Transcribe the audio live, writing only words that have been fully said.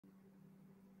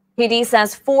PD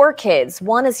says 4 kids,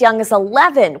 one as young as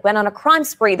 11, went on a crime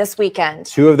spree this weekend.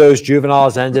 2 of those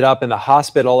juveniles ended up in the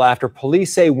hospital after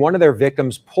police say one of their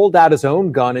victims pulled out his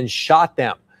own gun and shot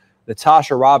them.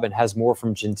 Natasha Robin has more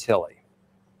from Gentilly.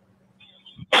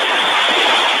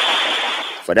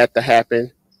 For that to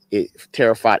happen, it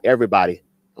terrified everybody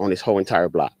on this whole entire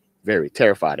block. Very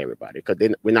terrified everybody because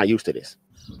we're not used to this.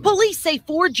 Police say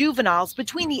 4 juveniles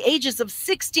between the ages of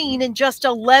 16 and just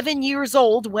 11 years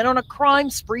old went on a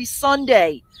crime spree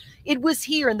Sunday. It was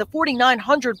here in the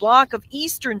 4900 block of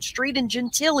Eastern Street in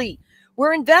Gentilly,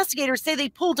 where investigators say they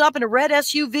pulled up in a red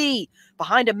SUV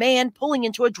behind a man pulling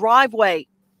into a driveway.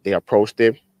 They approached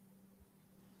him,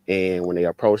 and when they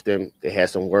approached him, they had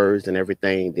some words and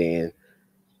everything. Then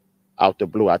out the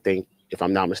blue, I think, if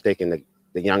I'm not mistaken,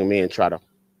 the young man tried to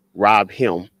rob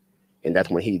him, and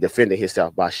that's when he defended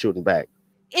himself by shooting back.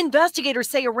 Investigators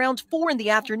say around 4 in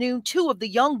the afternoon, 2 of the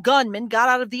young gunmen got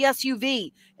out of the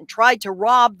SUV and tried to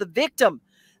rob the victim.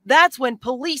 That's when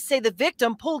police say the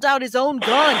victim pulled out his own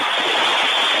gun,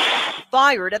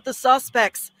 fired at the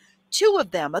suspects. 2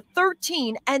 of them, a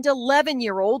 13 and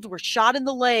 11-year-old, were shot in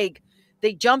the leg.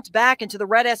 They jumped back into the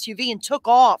red SUV and took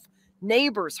off.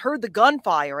 Neighbors heard the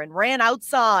gunfire and ran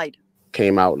outside.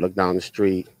 Came out, looked down the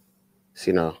street,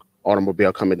 seen an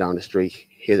automobile coming down the street,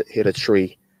 hit a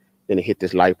tree, then it hit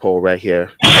this light pole right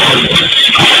here.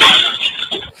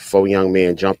 4 young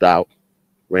men jumped out,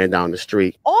 ran down the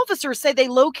street. Officers say they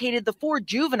located the 4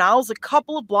 juveniles a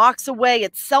couple of blocks away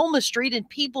at Selma Street and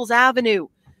Peoples Avenue.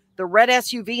 The red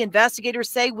SUV, investigators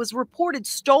say, was reported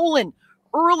stolen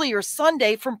earlier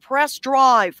Sunday from Press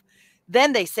Drive.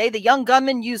 Then they say the young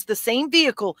gunman used the same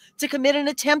vehicle to commit an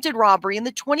attempted robbery in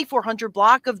the 2400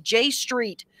 block of J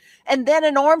Street, and then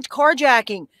an armed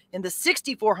carjacking in the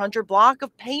 6400 block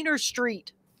of Painter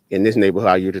Street. In this neighborhood,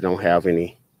 I usually don't have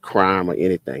any crime or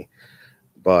anything,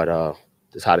 but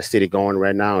just how the city going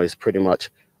right now is pretty much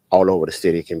all over the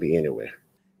city. It can be anywhere.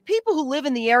 People who live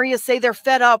in the area say they're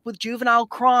fed up with juvenile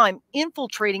crime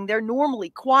infiltrating their normally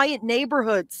quiet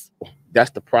neighborhoods.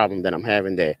 That's the problem that I'm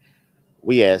having, that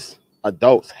we as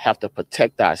adults have to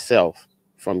protect ourselves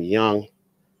from young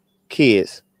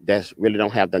kids that really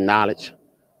don't have the knowledge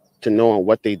to knowing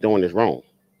what they're doing is wrong.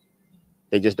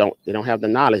 They don't have the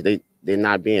knowledge. They're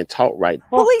not being taught right.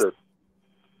 Bullshit.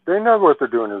 They know what they're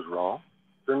doing is wrong.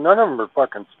 None of them are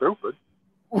fucking stupid.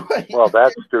 Well,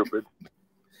 that's stupid.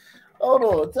 Hold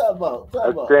on, time out.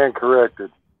 I stand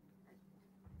corrected.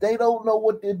 They don't know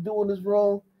what they're doing is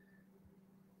wrong.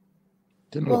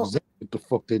 They know exactly what the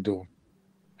fuck they're doing.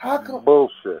 How come?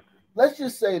 Bullshit. Let's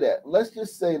just say that. Let's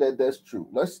just say that that's true.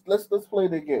 Let's play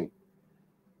the game.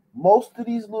 Most of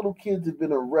these little kids have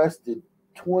been arrested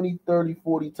 20, 30,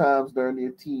 40 times during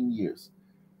their teen years.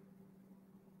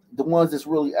 The ones that's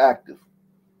really active.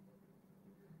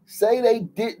 Say they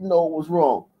didn't know it was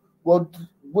wrong. Well,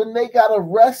 when they got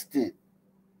arrested,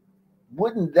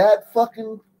 wouldn't that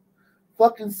fucking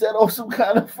set off some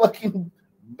kind of fucking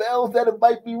bells that it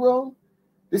might be wrong?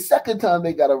 The second time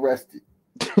they got arrested.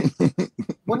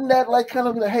 Wouldn't that like kind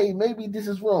of be like, hey, maybe this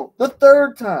is wrong? The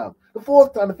third time, the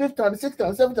 4th time, the 5th time, the 6th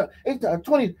time, the 7th time, 8th time,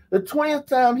 20th, the 20th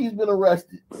time he's been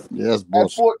arrested. Yeah, that's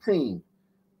bullshit. At 14.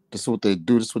 That's what they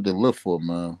do. That's what they live for,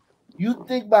 man. You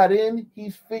think by then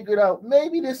he's figured out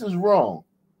maybe this is wrong.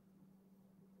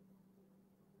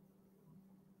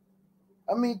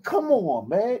 I mean, come on,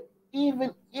 man.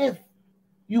 Even if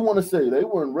you want to say they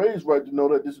weren't raised right to know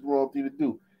that this is the wrong thing to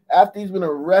do, after he's been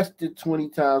arrested 20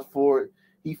 times for it,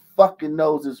 he fucking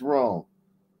knows it's wrong.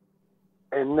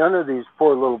 And none of these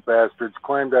poor little bastards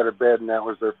climbed out of bed and that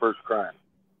was their first crime.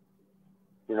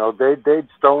 You know, they'd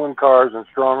stolen cars and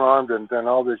strong-armed and done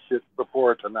all this shit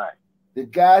before tonight. The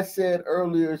guy said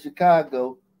earlier in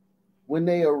Chicago, when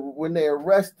they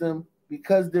arrest them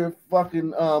because they're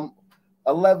fucking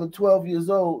 11, 12 years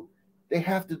old, they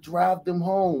have to drive them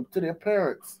home to their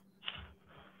parents.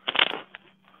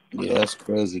 Yeah, that's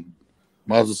crazy.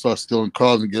 Might as well start stealing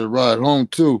cars and get a ride home,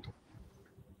 too.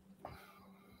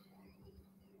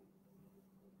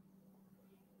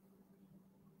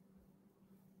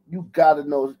 You gotta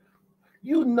know.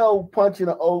 You know punching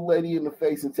an old lady in the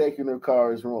face and taking her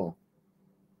car is wrong.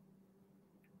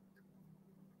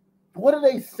 What are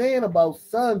they saying about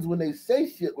sons when they say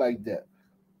shit like that?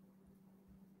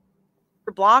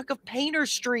 Block of Painter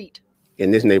Street.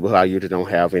 In this neighborhood, I usually don't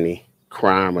have any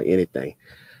crime or anything,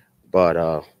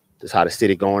 but just how the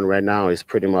city going right now is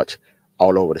pretty much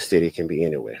all over the city. It can be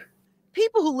anywhere.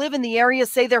 People who live in the area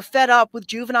say they're fed up with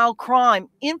juvenile crime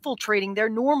infiltrating their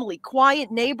normally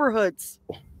quiet neighborhoods.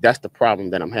 That's the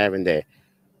problem that I'm having, that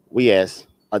we as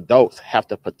adults have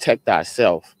to protect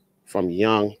ourselves from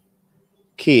young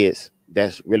kids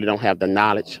that really don't have the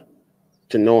knowledge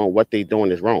to knowing what they're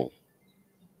doing is wrong.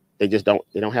 They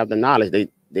don't have the knowledge.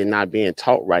 They're not being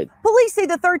taught right. Police say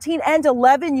the 13 and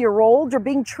 11-year-olds are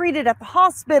being treated at the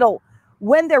hospital.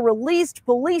 When they're released,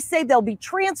 police say they'll be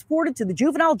transported to the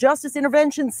Juvenile Justice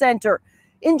Intervention Center.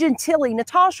 In Gentilly,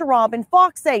 Natasha Robin,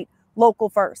 Fox 8, Local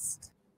First.